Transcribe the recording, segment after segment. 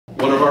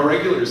One of our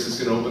regulars is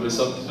going to open us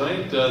up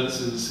tonight. This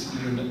is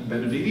Ian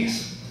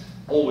Benavides.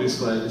 Always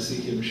glad to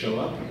see him show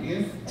up.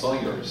 Ian, it's all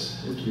yours.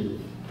 Thank you.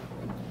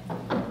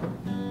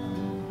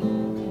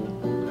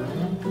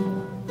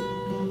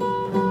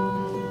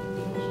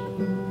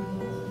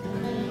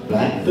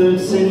 Blackbird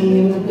singing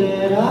in the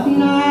dead of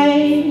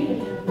night.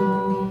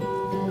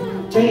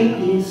 Take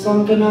these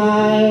sunken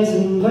eyes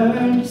and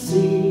learn to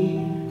see.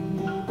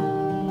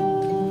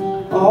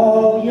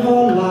 All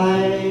your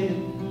life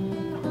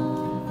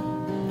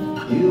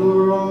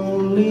you're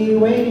only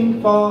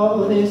waiting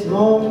for this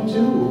moment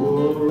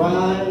to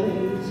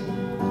arise.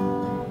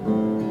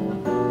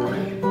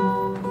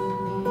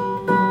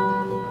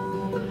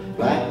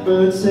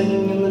 Blackbird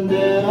singing in the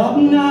dead of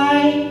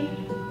night.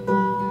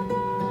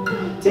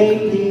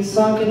 Take these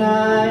sunken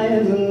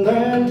eyes and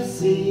learn to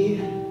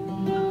see.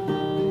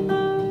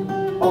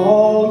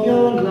 All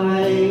your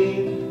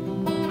life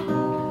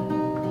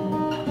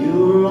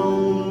you're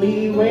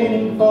only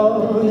waiting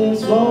for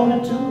this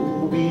moment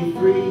to be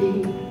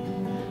free.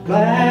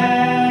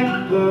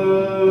 Blackbird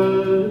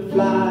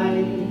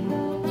fly,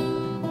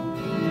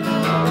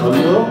 a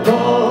look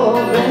of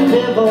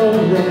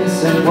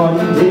ambivalence and what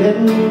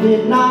you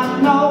did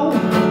not know.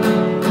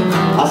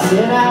 I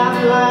said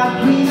out loud,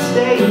 please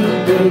stay,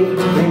 babe.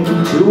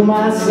 Thinking to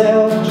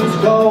myself, just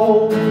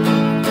go,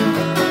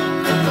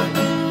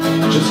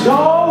 just go.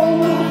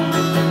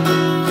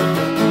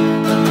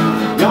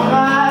 Young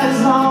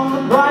eyes on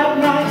the bright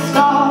night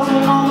stars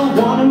and on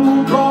the one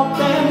who brought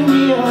them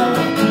near.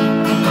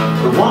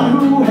 The one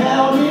who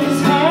held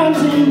his hands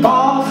in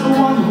bars, the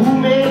one who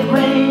made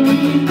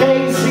rainy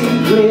days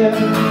seem clear.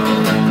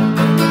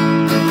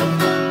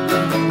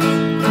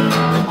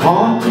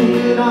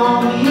 Haunted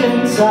on the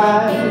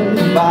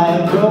inside by a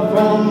girl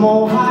from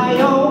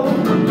Ohio.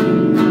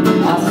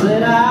 I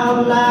said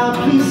out loud,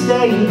 please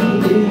stay,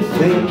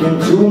 thinking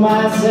to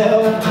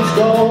myself, just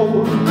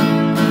go,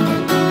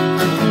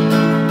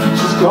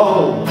 just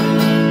go.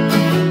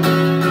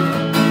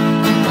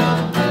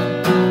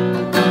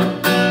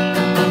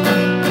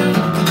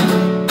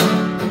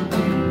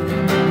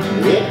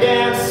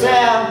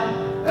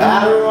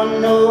 Out of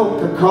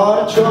Roanoke, I caught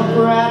a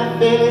trucker out of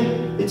Philly.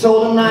 He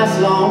told a nice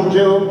long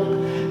joke,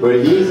 but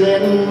he's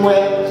heading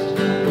west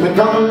from the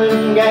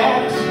Cumberland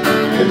Gaps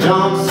to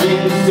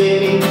Johnson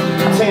City,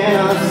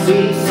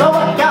 Tennessee. So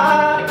I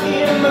gotta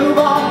get a move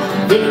on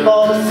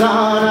before the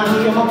sun. I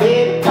hear my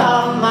baby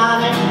call my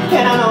name,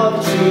 and I know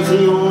that she's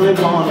the only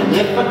one. And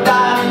if I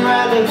die in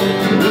Raleigh, at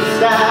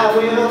least I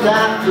will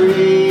die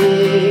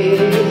free.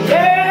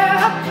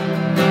 Yeah,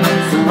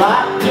 so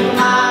rock your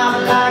mama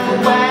like a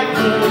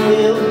wagon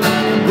wheel.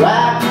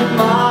 Rock your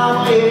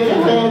mama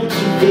anywhere that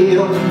you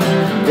feel.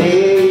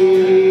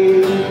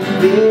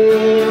 Baby,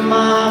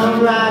 mama,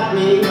 rock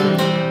me.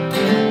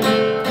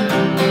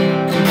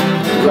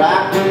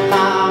 Rock me,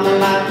 mama,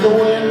 like the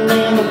wind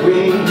in the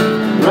rain.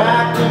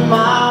 Rock me,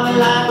 mama,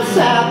 like a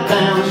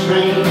southbound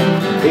train.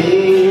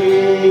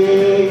 Baby,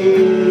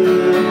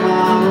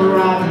 mama,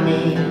 rock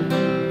me.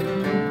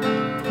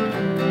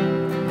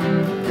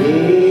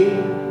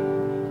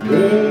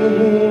 Baby,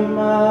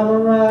 mama,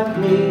 rock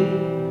me.